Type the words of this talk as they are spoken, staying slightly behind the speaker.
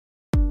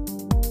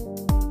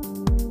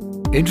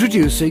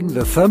Introducing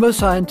the Thermo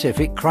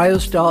Scientific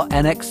Criostato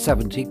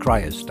NX70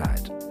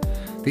 cryostat.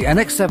 The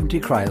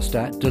NX70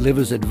 cryostat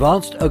delivers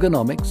advanced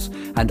ergonomics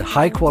and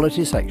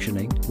high-quality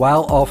sectioning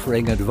while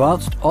offering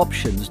advanced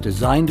options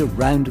designed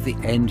around the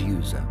end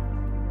user.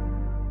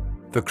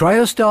 The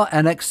Criostato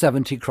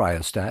NX70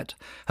 cryostat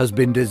has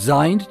been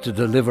designed to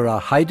deliver a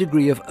high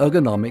degree of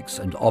ergonomics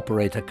and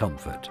operator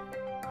comfort.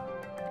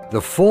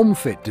 The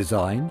form-fit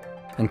design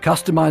and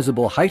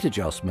customizable height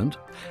adjustment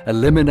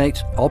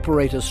eliminate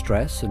operator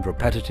stress and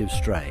repetitive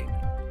strain.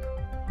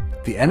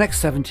 The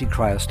NX70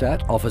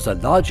 cryostat offers a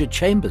larger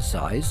chamber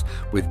size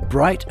with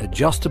bright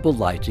adjustable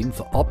lighting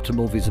for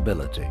optimal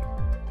visibility.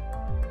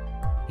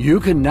 You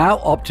can now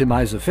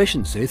optimize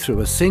efficiency through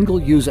a single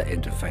user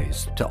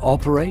interface to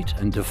operate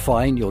and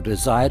define your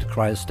desired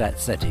cryostat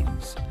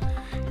settings.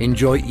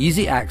 Enjoy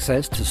easy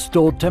access to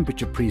stored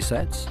temperature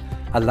presets,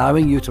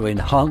 allowing you to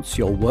enhance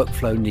your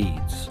workflow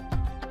needs.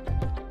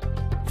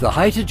 The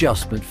height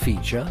adjustment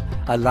feature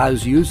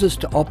allows users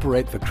to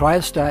operate the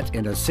cryostat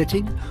in a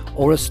sitting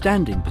or a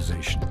standing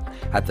position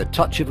at the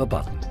touch of a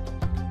button.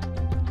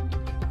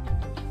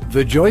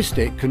 The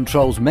joystick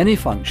controls many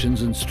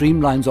functions and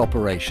streamlines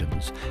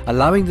operations,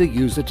 allowing the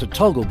user to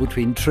toggle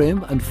between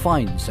trim and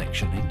fine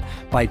sectioning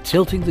by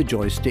tilting the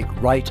joystick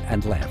right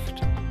and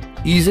left.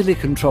 Easily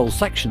control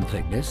section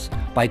thickness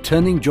by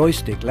turning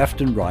joystick left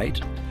and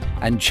right,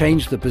 and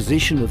change the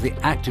position of the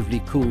actively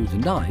cooled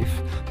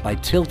knife by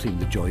tilting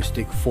the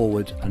joystick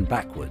forward and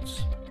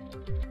backwards.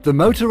 The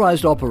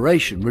motorized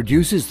operation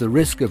reduces the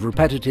risk of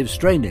repetitive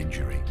strain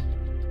injury.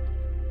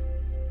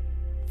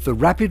 The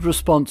rapid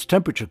response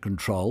temperature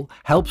control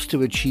helps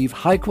to achieve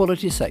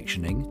high-quality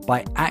sectioning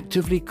by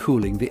actively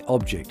cooling the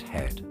object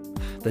head.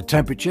 The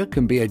temperature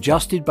can be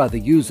adjusted by the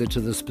user to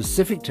the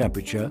specific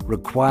temperature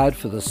required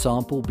for the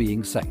sample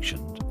being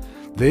sectioned.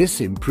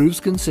 This improves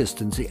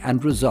consistency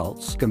and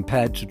results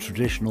compared to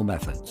traditional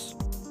methods.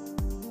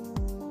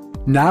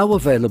 Now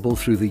available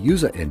through the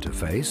user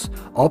interface,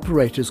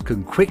 operators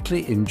can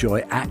quickly enjoy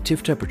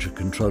active temperature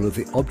control of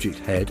the object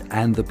head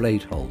and the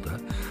blade holder,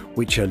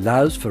 which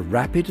allows for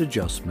rapid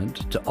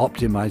adjustment to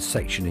optimize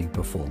sectioning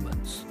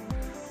performance.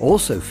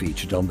 Also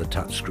featured on the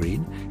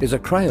touchscreen is a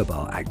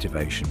cryobar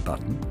activation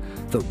button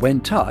that,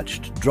 when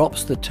touched,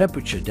 drops the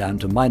temperature down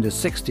to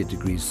 -60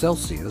 degrees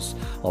Celsius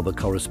on the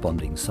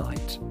corresponding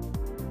site.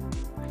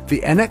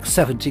 The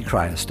NX70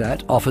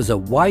 cryostat offers a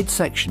wide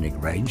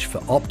sectioning range for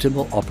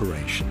optimal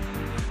operation.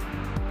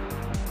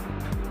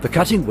 The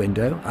cutting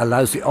window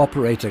allows the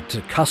operator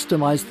to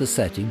customize the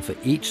setting for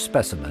each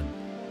specimen.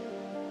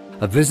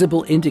 A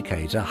visible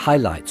indicator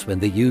highlights when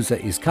the user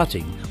is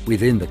cutting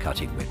within the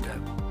cutting window.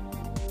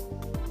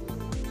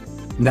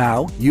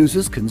 Now,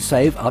 users can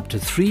save up to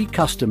 3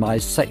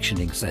 customized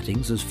sectioning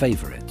settings as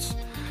favorites.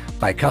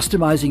 By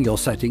customizing your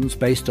settings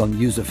based on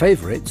user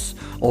favorites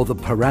or the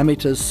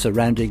parameters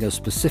surrounding a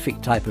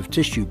specific type of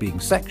tissue being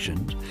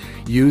sectioned,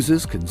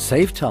 users can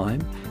save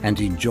time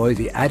and enjoy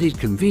the added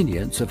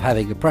convenience of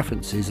having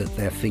preferences at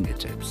their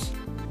fingertips.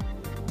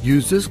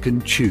 Users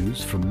can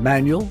choose from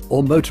manual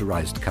or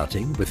motorized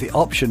cutting with the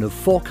option of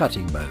 4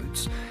 cutting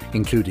modes,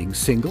 including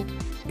single,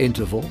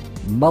 interval,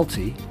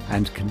 multi,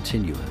 and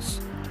continuous.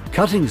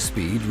 Cutting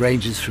speed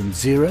ranges from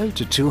 0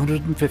 to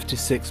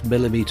 256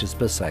 millimeters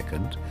per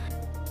second.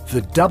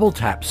 The double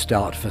tap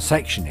start for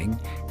sectioning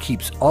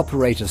keeps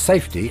operator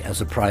safety as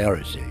a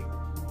priority.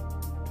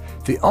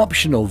 The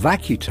optional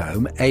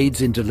vacuum aids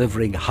in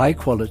delivering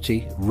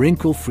high-quality,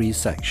 wrinkle-free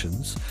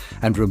sections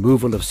and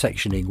removal of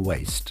sectioning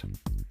waste.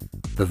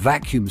 The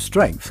vacuum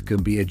strength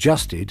can be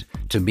adjusted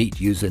to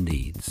meet user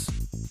needs.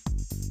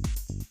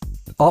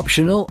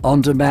 Optional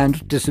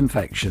on-demand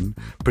disinfection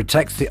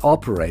protects the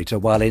operator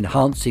while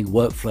enhancing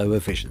workflow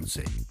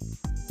efficiency.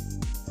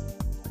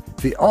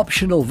 The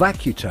optional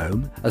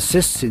vacuum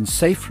assists in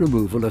safe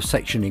removal of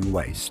sectioning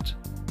waste.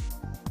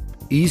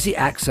 Easy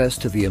access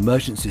to the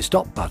emergency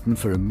stop button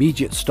for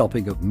immediate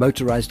stopping of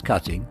motorized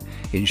cutting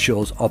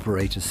ensures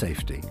operator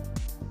safety.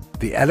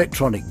 The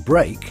electronic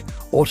brake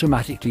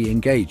automatically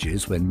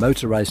engages when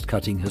motorized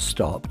cutting has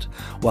stopped,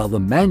 while the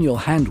manual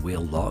hand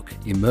wheel lock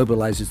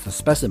immobilizes the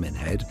specimen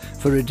head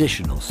for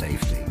additional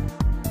safety.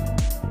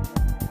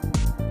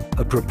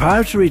 A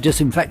proprietary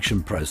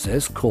disinfection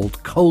process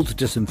called cold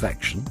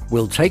disinfection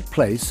will take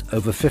place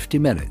over 50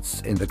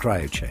 minutes in the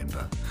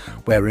cryochamber,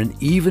 where an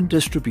even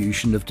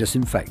distribution of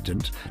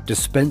disinfectant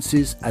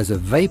dispenses as a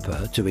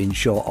vapor to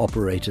ensure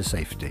operator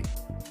safety.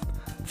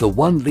 The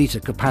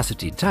 1-liter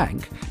capacity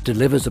tank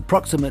delivers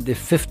approximately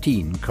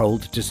 15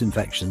 cold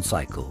disinfection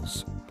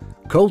cycles.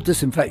 Cold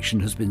disinfection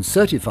has been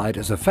certified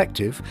as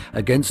effective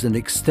against an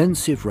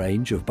extensive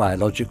range of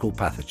biological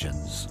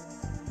pathogens.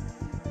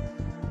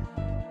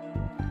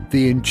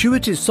 The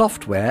intuitive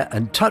software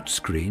and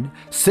touchscreen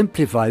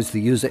simplifies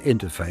the user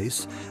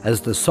interface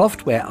as the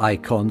software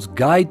icons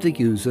guide the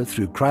user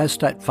through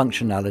cryostat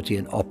functionality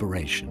and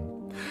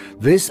operation.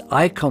 This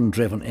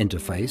icon-driven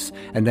interface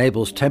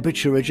enables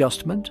temperature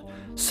adjustment,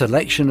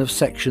 selection of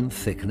section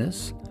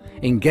thickness,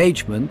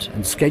 engagement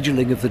and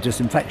scheduling of the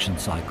disinfection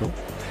cycle,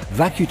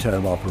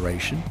 vacuum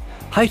operation,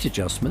 height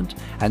adjustment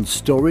and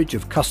storage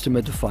of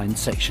customer-defined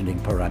sectioning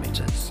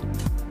parameters.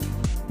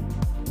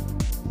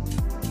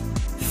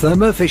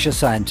 Thermo Fisher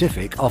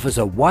Scientific offers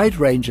a wide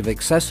range of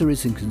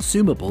accessories and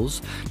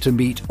consumables to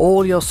meet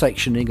all your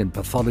sectioning and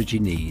pathology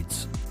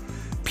needs.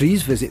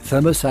 Please visit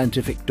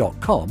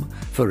thermoscientific.com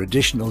for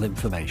additional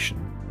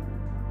information.